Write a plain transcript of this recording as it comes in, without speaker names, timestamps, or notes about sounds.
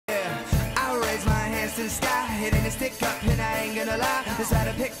menacing sky, hitting a stick up, and I ain't gonna lie.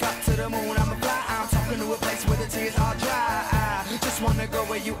 Decide to pick up to the moon, I'ma fly. I'm talking to a place where the tears are dry. I just wanna go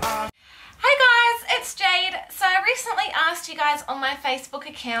where you are. Hey guys, it's Jade. So I recently asked you guys on my Facebook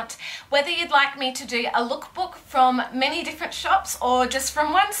account whether you'd like me to do a lookbook from many different shops or just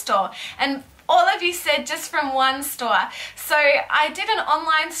from one store, and all of you said just from one store. So I did an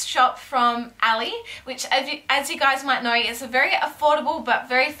online shop from Ali, which as you guys might know is a very affordable but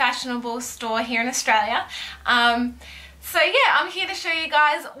very fashionable store here in Australia. So yeah, I'm here to show you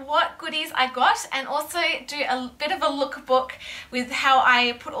guys what goodies I got and also do a bit of a lookbook with how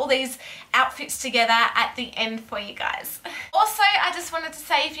I put all these outfits together at the end for you guys. Also, I just wanted to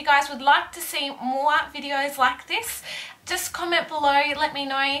say if you guys would like to see more videos like this, just comment below, let me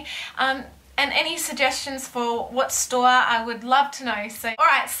know. And any suggestions for what store, I would love to know. So,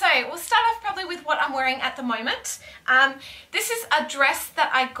 alright, so we'll start off probably with what I'm wearing at the moment. This is a dress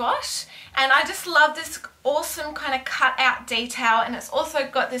that I got, and I just love this awesome kind of cut out detail, and it's also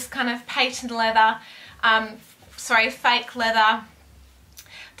got this kind of patent leather, fake leather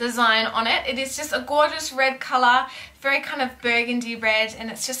design on it. It is just a gorgeous red colour, very kind of burgundy red, and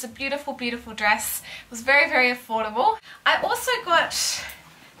it's just a beautiful, beautiful dress. It was very, very affordable. I also got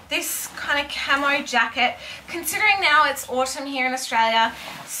this kind of camo jacket. Considering now it's autumn here in Australia,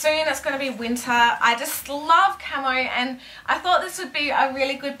 soon it's going to be winter, I just love camo, and I thought this would be a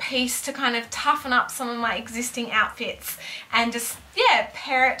really good piece to kind of toughen up some of my existing outfits and just, yeah,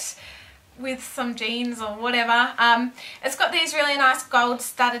 pair it with some jeans or whatever. It's got these really nice gold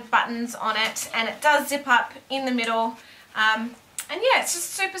studded buttons on it, and it does zip up in the middle. And yeah, it's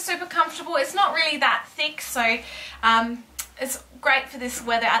just super, super comfortable. It's not really that thick, so it's great for this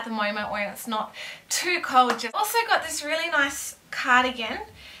weather at the moment where it's not too cold. Also got this really nice cardigan.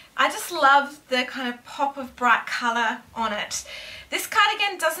 I just love the kind of pop of bright colour on it. This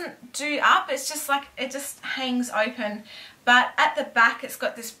cardigan doesn't do up, it's just like, it just hangs open. But at the back it's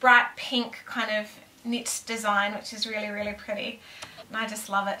got this bright pink kind of knit design, which is really, really pretty. And I just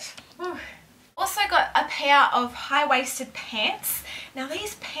love it. Whew. Also got a pair of high-waisted pants. Now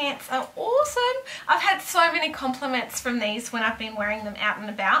these pants are awesome. I've had so many compliments from these when I've been wearing them out and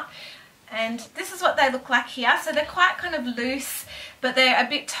about. And this is what they look like here. So they're quite kind of loose, but they're a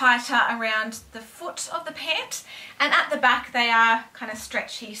bit tighter around the foot of the pant. And at the back they are kind of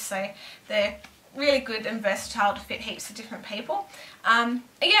stretchy, so they're really good and versatile to fit heaps of different people. Yeah,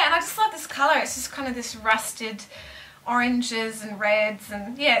 and I just love this colour. It's just kind of this rusted oranges and reds,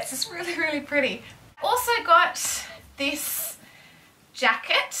 and yeah, it's just really, really pretty. Also got this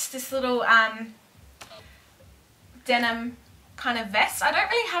jacket, this little denim kind of vest. I don't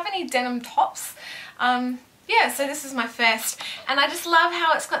really have any denim tops. Yeah, so this is my first, and I just love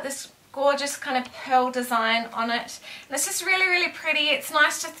how it's got this gorgeous kind of pearl design on it, and it's just really, really pretty. It's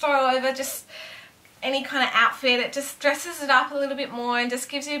nice to throw over just any kind of outfit. It just dresses it up a little bit more and just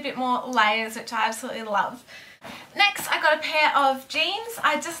gives you a bit more layers, which I absolutely love. Next, I got a pair of jeans.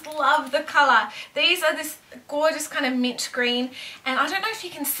 I just love the colour. These are this gorgeous kind of mint green, and I don't know if you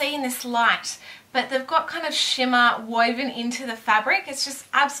can see in this light, but they've got kind of shimmer woven into the fabric. It's just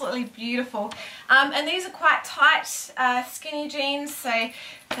absolutely beautiful. And these are quite tight, skinny jeans, so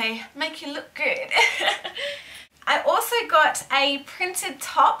they make you look good. I also got a printed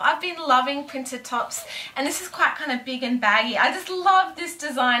top. I've been loving printed tops, and this is quite kind of big and baggy. I just love this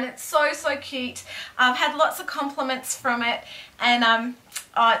design. It's so, so cute. I've had lots of compliments from it, and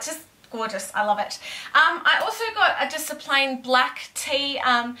oh, it's just gorgeous. I love it. I also got just a plain black tee,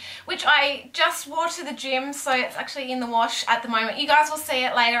 which I just wore to the gym, so it's actually in the wash at the moment. You guys will see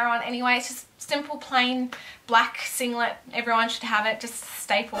it later on anyway. It's just simple plain black singlet. Everyone should have it, just a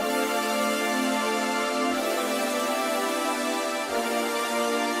staple.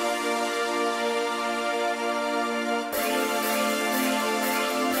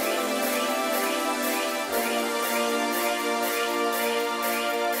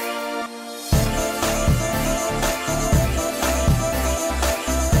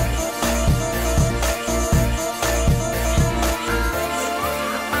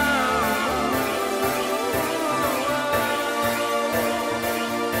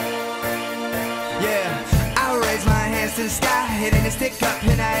 To the sky, hitting a stick up,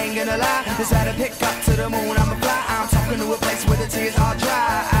 and I ain't gonna lie. Decide to pick up to the moon, I'ma fly. I'm talking to a place where the tears are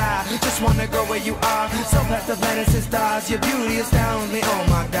dry. I just wanna go where you are. So past the planets and stars, your beauty astounds me. Oh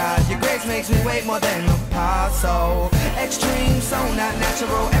my God, your grace makes me wait more than a pause. So extreme, so not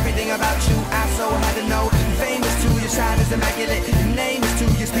natural. Everything about you I so had to know. Famous too, your shine is immaculate. Your name is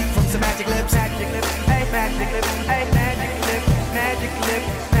too, you speak from some magic lips. Magic lips, hey magic lips, hey magic lips, magic lips,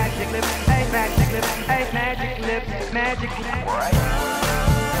 magic lips, hey magic lips, hey magic lips, magic lips.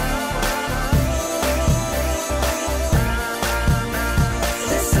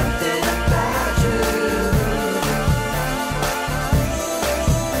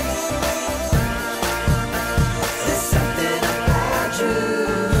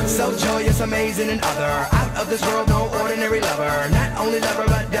 So joyous, amazing, and other. Out of this world, no ordinary lover. Not only lover,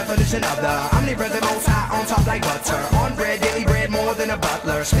 but definition of the omnipresent, most high, on top like butter. On bread, daily bread, more than a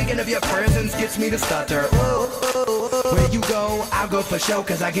butler. Speaking of your presence gets me to stutter. Ooh, where you go, I'll go for show,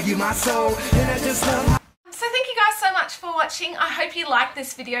 cause I give you my soul. And I just love how So thank you guys so much for watching. I hope you liked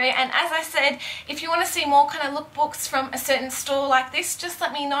this video, and as I said, if you want to see more kind of lookbooks from a certain store like this, just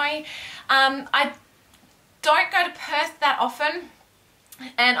let me know. I don't go to Perth that often,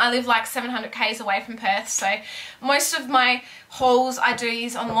 and I live like 700 k's away from Perth, so most of my hauls I do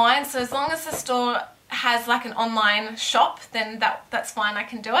use online. So as long as the store has like an online shop, then that's fine, I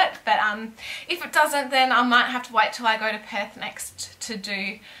can do it. But if it doesn't, then I might have to wait till I go to Perth next to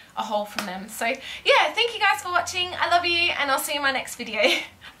do a haul from them. So yeah, thank you guys for watching. I love you, and I'll see you in my next video.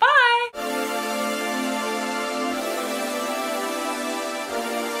 Bye!